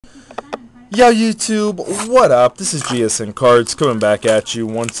Yo YouTube, what up? This is GSN Cards coming back at you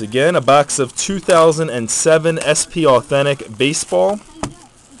once again. A box of 2007 SP Authentic Baseball.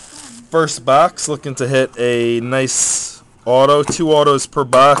 First box, looking to hit a nice auto. 2 autos per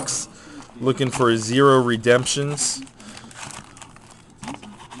box. Looking for 0 redemptions.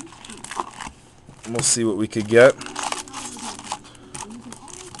 We'll see what we could get.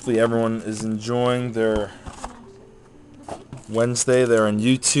 Hopefully everyone is enjoying their Wednesday. They're on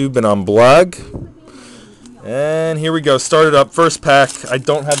YouTube and on blog. And here we go. Started up. First pack. I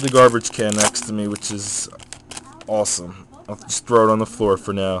don't have the garbage can next to me, which is awesome. I'll just throw it on the floor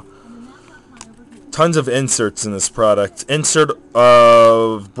for now. Tons of inserts in this product. Insert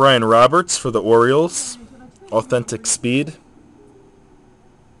of Brian Roberts for the Orioles. Authentic Speed.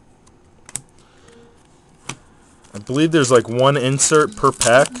 I believe there's like 1 insert per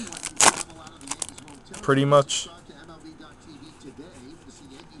pack. Pretty much.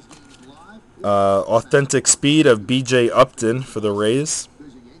 Authentic Speed of BJ Upton for the Rays.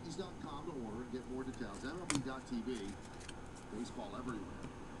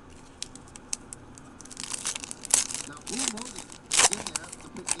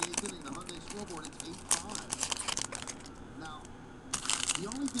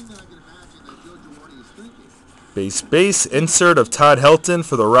 Base insert of Todd Helton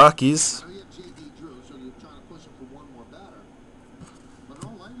for the Rockies.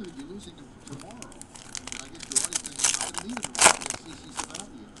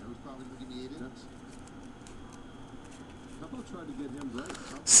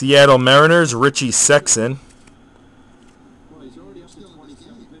 Seattle Mariners, Richie Sexson.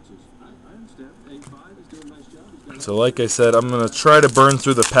 So like I said, I'm going to try to burn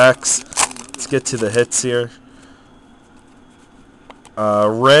through the packs. Let's get to the hits here.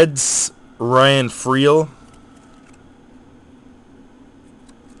 Reds, Ryan Freel.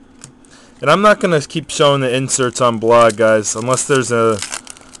 And I'm not going to keep showing the inserts on blog, guys, unless there's a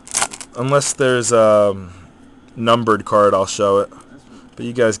numbered card, I'll show it. But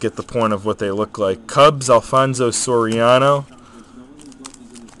you guys get the point of what they look like. Cubs, Alfonso Soriano.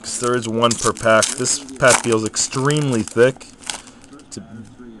 Because there is 1 per pack. This pack feels extremely thick. It's a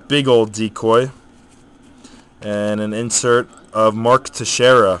big old decoy. And an insert of Mark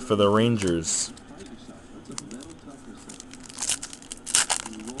Teixeira for the Rangers.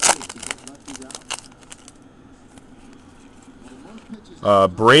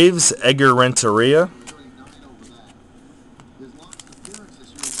 Braves, Edgar Renteria.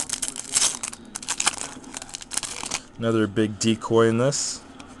 Another big decoy in this.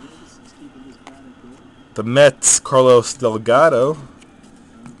 The Mets, Carlos Delgado.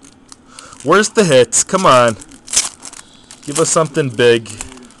 Where's the hits? Come on. Give us something big.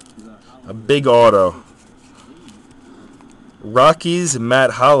 A big auto. Rockies,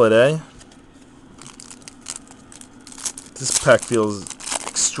 Matt Holliday. This pack feels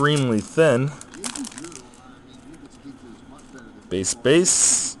extremely thin.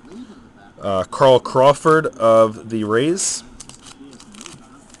 Base. Carl Crawford of the Rays.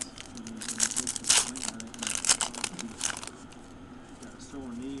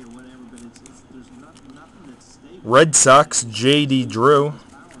 Red Sox, J.D. Drew.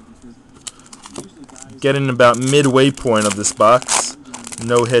 Getting about midway point of this box.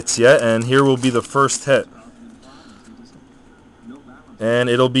 No hits yet, and here will be the first hit. And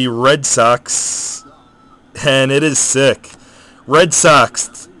it'll be Red Sox, and it is sick. Red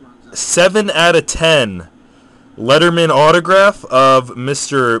Sox, 7 out of 10. Letterman autograph of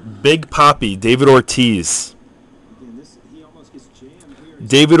Mr. Big Papi, David Ortiz.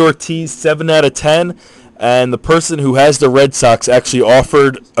 David Ortiz, 7 out of 10. And the person who has the Red Sox actually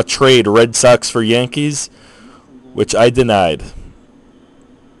offered a trade, Red Sox for Yankees, which I denied.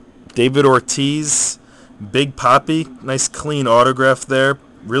 David Ortiz, Big Papi, nice clean autograph there.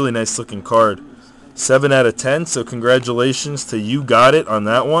 Really nice looking card. 7 out of 10, so congratulations to you got it on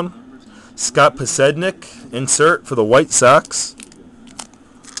that one. Scott Pasednik, insert for the White Sox.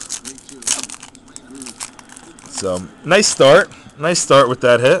 So, nice start. Nice start with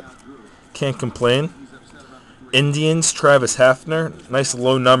that hit. Can't complain. Indians, Travis Hafner. Nice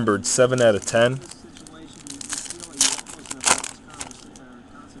low numbered, 7 out of 10.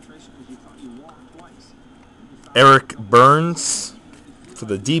 Eric Burns for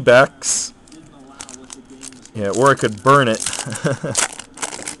the D-backs. Yeah, or I could burn it.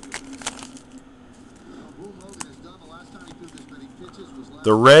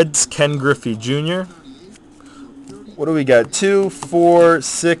 The Reds, Ken Griffey Jr. What do we got? 2, 4,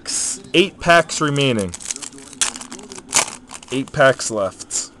 6, 8 packs remaining. 8 packs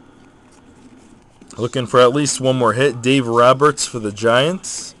left. Looking for at least one more hit. Dave Roberts for the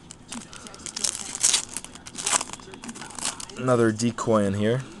Giants. Another decoy in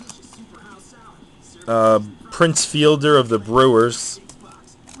here. Prince Fielder of the Brewers.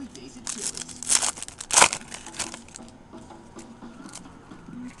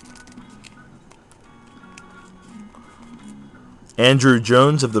 Andrew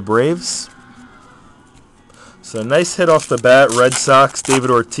Jones of the Braves. So nice hit off the bat. Red Sox, David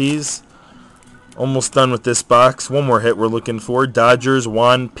Ortiz. Almost done with this box. One more hit we're looking for. Dodgers,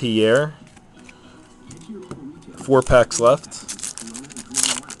 Juan Pierre. 4 packs left.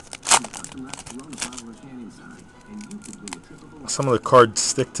 Some of the cards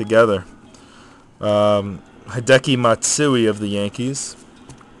stick together. Hideki Matsui of the Yankees.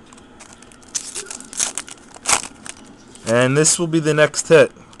 And this will be the next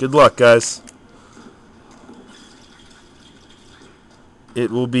hit. Good luck, guys. It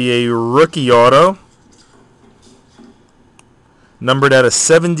will be a rookie auto. Numbered out of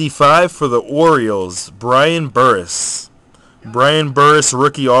 75 for the Orioles. Brian Burris. Brian Burris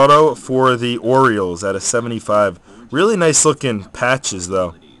rookie auto for the Orioles out of 75. Really nice looking patches,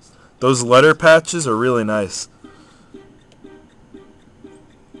 though. Those letter patches are really nice.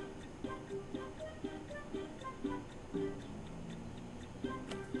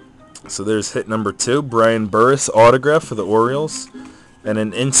 So there's hit number 2, Brian Burris autograph for the Orioles. And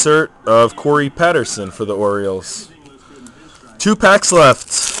an insert of Corey Patterson for the Orioles. 2 packs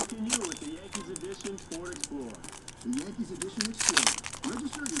left.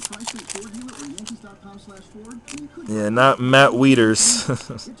 Yeah, not Matt Wieters.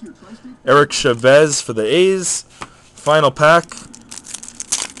 Eric Chavez for the A's. Final pack.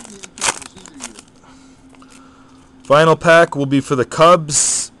 Final pack will be for the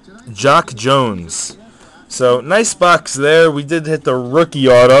Cubs. Jock Jones. So, nice box there. We did hit the rookie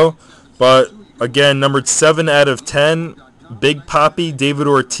auto. But, again, numbered 7 out of 10. Big Papi David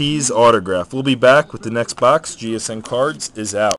Ortiz autograph. We'll be back with the next box. GSN Cards is out.